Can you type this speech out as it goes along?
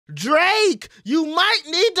Drake, you might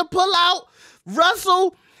need to pull out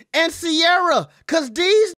Russell and Sierra, cause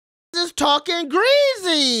these is talking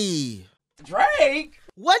greasy. Drake?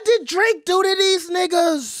 What did Drake do to these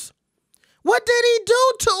niggas? What did he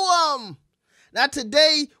do to them? Now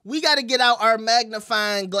today, we got to get out our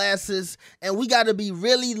magnifying glasses and we got to be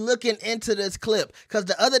really looking into this clip. Because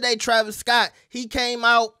the other day, Travis Scott, he came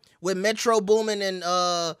out with Metro Boomin and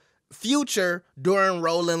Future during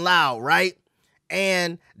Rolling Loud, right?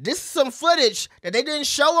 And this is some footage that they didn't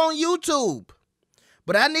show on YouTube.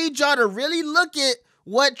 But I need y'all to really look at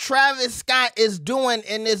what Travis Scott is doing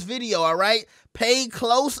in this video, all right? Pay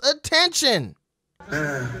close attention.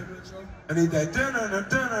 Man, I need that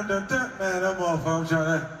man, I'm off, I'm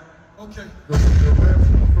trying to. Okay.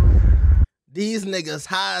 These niggas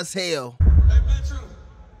high as hell. Hey, Metro.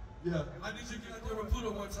 Yeah. I need you to get out there with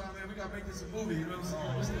Pluto one time, man. We gotta make this a movie, you know what I'm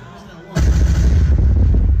saying? What's that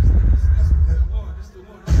one? This the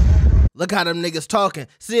one. Look how them niggas talking.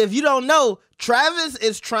 See, if you don't know, Travis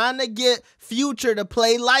is trying to get Future to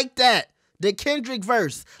play like that. The Kendrick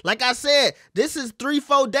verse. Like I said, this is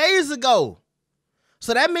 3-4 days ago.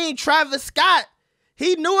 So that means Travis Scott,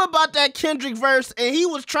 he knew about that Kendrick verse and he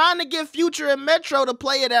was trying to get Future and Metro to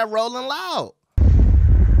play it at Rolling Loud.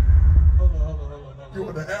 Hold on. You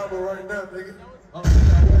want the album right now,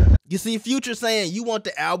 nigga? You see Future saying, you want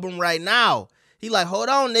the album right now. He like, hold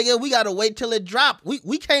on, nigga, we gotta wait till it drop.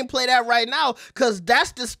 We can't play that right now because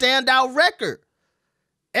that's the standout record.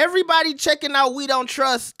 Everybody checking out We Don't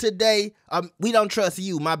Trust today. We Don't Trust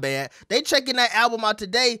You, my bad. They checking that album out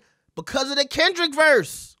today because of the Kendrick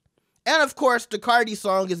verse. And of course, the Cardi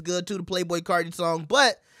song is good too, the Playboy Cardi song.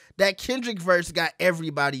 But that Kendrick verse got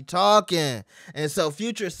everybody talking. And so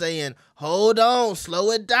Future saying, hold on,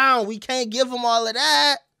 slow it down. We can't give them all of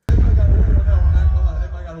that.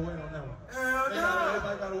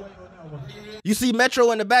 You see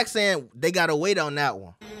Metro in the back saying they gotta wait on that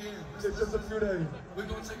one. Just a few days. We're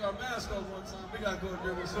gonna take our mask off one time. We gotta go in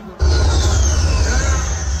there with some.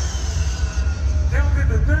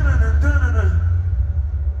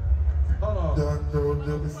 Hold on.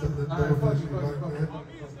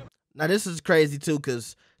 Now this is crazy too,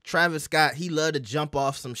 cause Travis Scott, he love to jump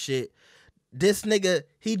off some shit. This nigga,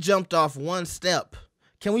 he jumped off one step.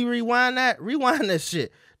 Can we rewind that? Rewind this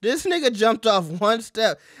shit. This nigga jumped off one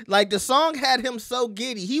step. Like, the song had him so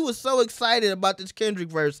giddy. He was so excited about this Kendrick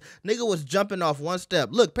verse. Nigga was jumping off one step.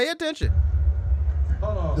 Look, pay attention.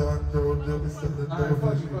 Hold on.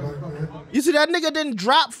 You see, that nigga didn't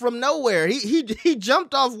drop from nowhere. He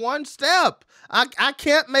jumped off one step. I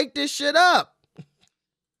can't make this shit up.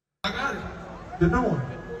 I got it. The new one.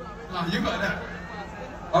 Nah, you got that.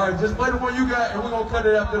 All right, just play the one you got, and we're gonna cut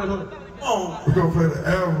it after the hook. Oh. We're gonna play the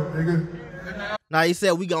album, nigga. Now he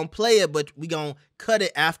said we gonna play it, but we gonna cut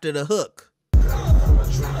it after the hook.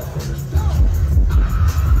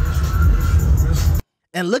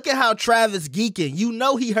 And look at how Travis geeking. You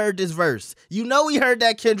know he heard this verse. You know he heard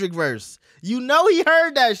that Kendrick verse. You know he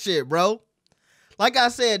heard that shit, bro. Like I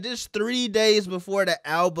said, this 3 days before the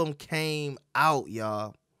album came out,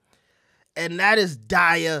 y'all. And that is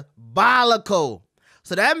diabolical.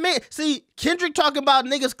 So that means, see, Kendrick talking about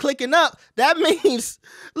niggas clicking up. That means,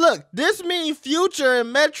 look, this means Future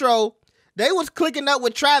and Metro, they was clicking up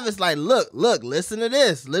with Travis like, look, listen to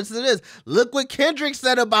this. Look what Kendrick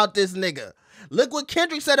said about this nigga. Look what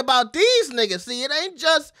Kendrick said about these niggas. See, it ain't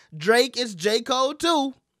just Drake, it's J. Cole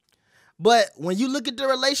too. But when you look at the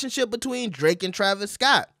relationship between Drake and Travis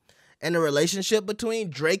Scott, and the relationship between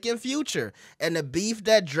Drake and Future, and the beef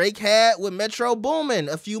that Drake had with Metro Boomin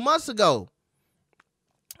a few months ago,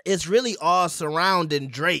 it's really all surrounding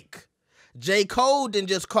Drake. J. Cole didn't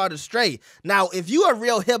just caught it straight. Now, if you a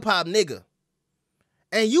real hip-hop nigga,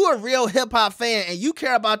 and you a real hip-hop fan, and you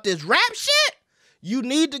care about this rap shit, you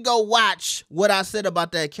need to go watch what I said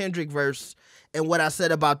about that Kendrick verse and what I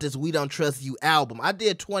said about this We Don't Trust You album. I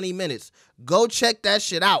did 20 minutes. Go check that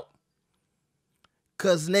shit out.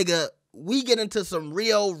 Cause nigga, we get into some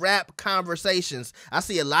real rap conversations. I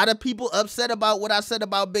see a lot of people upset about what I said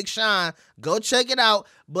about Big Sean. Go check it out.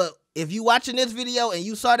 But if you watching this video and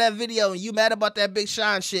you saw that video and you mad about that Big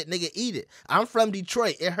Sean shit, nigga, eat it. I'm from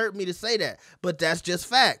Detroit. It hurt me to say that, but that's just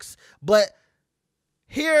facts. But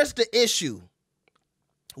here's the issue.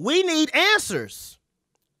 We need answers.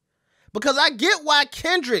 Because I get why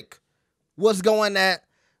Kendrick was going at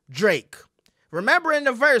Drake. Remember in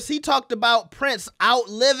the verse, he talked about Prince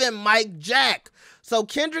outliving Mike Jack. So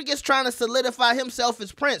Kendrick is trying to solidify himself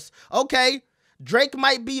as Prince. Okay, Drake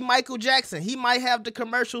might be Michael Jackson. He might have the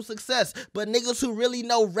commercial success. But niggas who really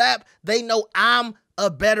know rap, they know I'm a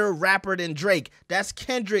better rapper than Drake. That's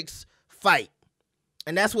Kendrick's fight.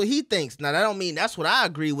 And that's what he thinks. Now, that don't mean that's what I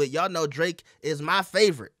agree with. Y'all know Drake is my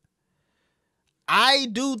favorite. I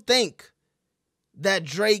do think that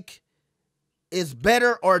Drake is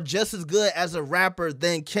better or just as good as a rapper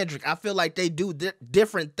than Kendrick. I feel like they do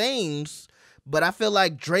different things, but I feel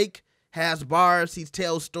like Drake has bars, he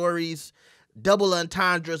tells stories, double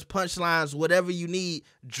entendres, punchlines, whatever you need,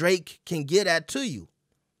 Drake can get at to you.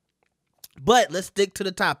 But let's stick to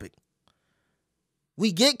the topic.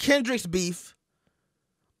 We get Kendrick's beef,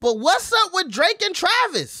 but what's up with Drake and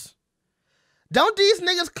Travis? Don't these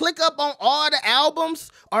niggas click up on all the albums?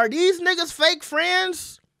 Are these niggas fake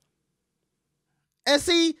friends? And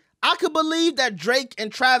see, I could believe that Drake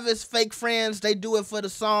and Travis fake friends. They do it for the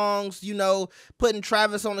songs, you know, putting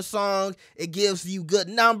Travis on a song, it gives you good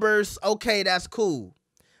numbers. Okay, that's cool.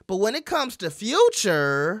 But when it comes to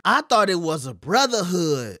Future, I thought it was a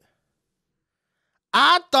brotherhood.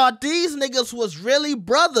 I thought these niggas was really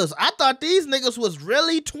brothers. I thought these niggas was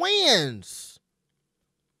really twins.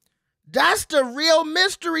 That's the real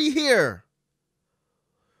mystery here.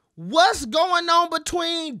 What's going on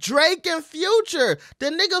between Drake and Future? The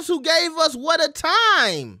niggas who gave us What a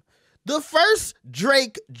Time. The first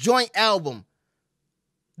Drake joint album.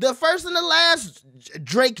 The first and the last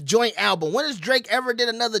Drake joint album. When has Drake ever did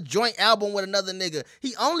another joint album with another nigga?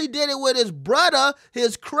 He only did it with his brother,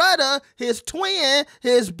 his crudder, his twin,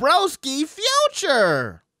 his broski,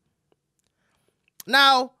 Future.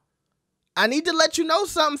 Now, I need to let you know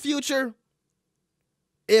something, Future.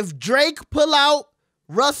 If Drake pull out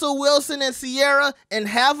Russell Wilson and Sierra and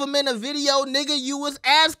have them in a video, nigga, you was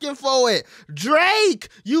asking for it. Drake,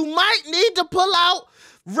 you might need to pull out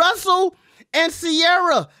Russell and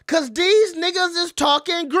Sierra, because these niggas is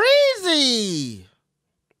talking greasy.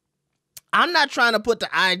 I'm not trying to put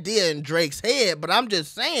the idea in Drake's head, but I'm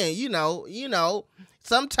just saying, you know,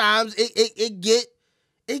 sometimes it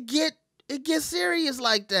gets serious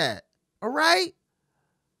like that. All right?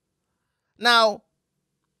 Now,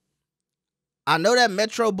 I know that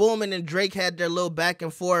Metro Boomin and Drake had their little back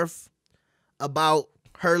and forth about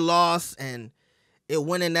her loss and it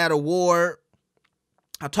winning that award.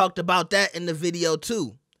 I talked about that in the video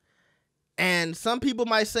too. And some people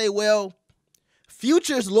might say, well,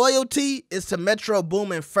 Future's loyalty is to Metro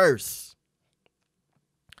Boomin first.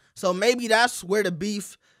 So maybe that's where the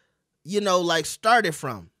beef, started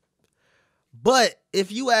from. But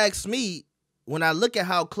if you ask me, when I look at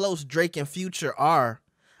how close Drake and Future are,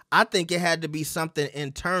 I think it had to be something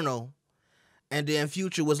internal. And then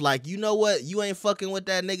Future was like, you know what? You ain't fucking with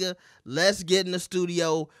that nigga. Let's get in the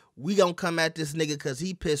studio. We gonna come at this nigga because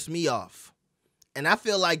he pissed me off. And I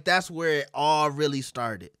feel like that's where it all really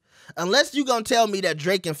started. Unless you gonna tell me that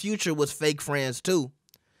Drake and Future was fake friends too.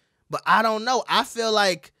 But I don't know. I feel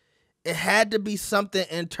like it had to be something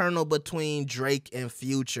internal between Drake and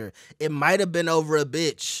Future. It might have been over a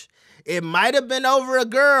bitch. It might have been over a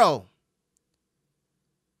girl.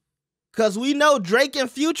 Because we know Drake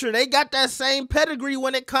and Future, they got that same pedigree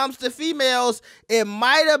when it comes to females. It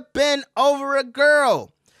might have been over a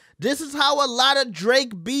girl. This is how a lot of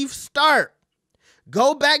Drake beef start.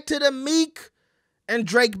 Go back to the Meek and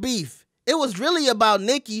Drake beef. It was really about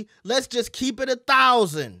Nicki. Let's just keep it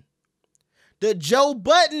 1,000. The Joe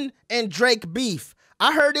Budden and Drake beef.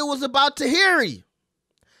 I heard it was about Tahiri.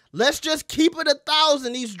 Let's just keep it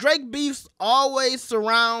 1,000. These Drake beefs always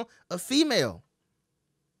surround a female.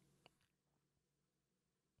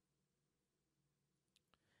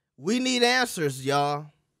 We need answers, y'all.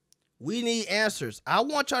 We need answers. I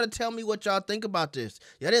want y'all to tell me what y'all think about this.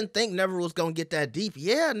 Y'all didn't think Never was gonna get that deep.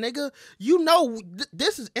 Yeah, nigga. You know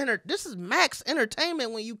this is max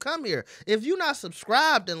entertainment when you come here. If you not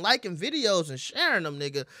subscribed and liking videos and sharing them,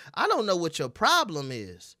 nigga, I don't know what your problem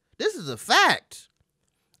is. This is a fact.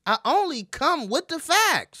 I only come with the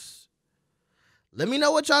facts. Let me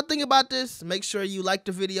know what y'all think about this. Make sure you like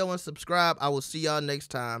the video and subscribe. I will see y'all next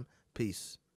time. Peace.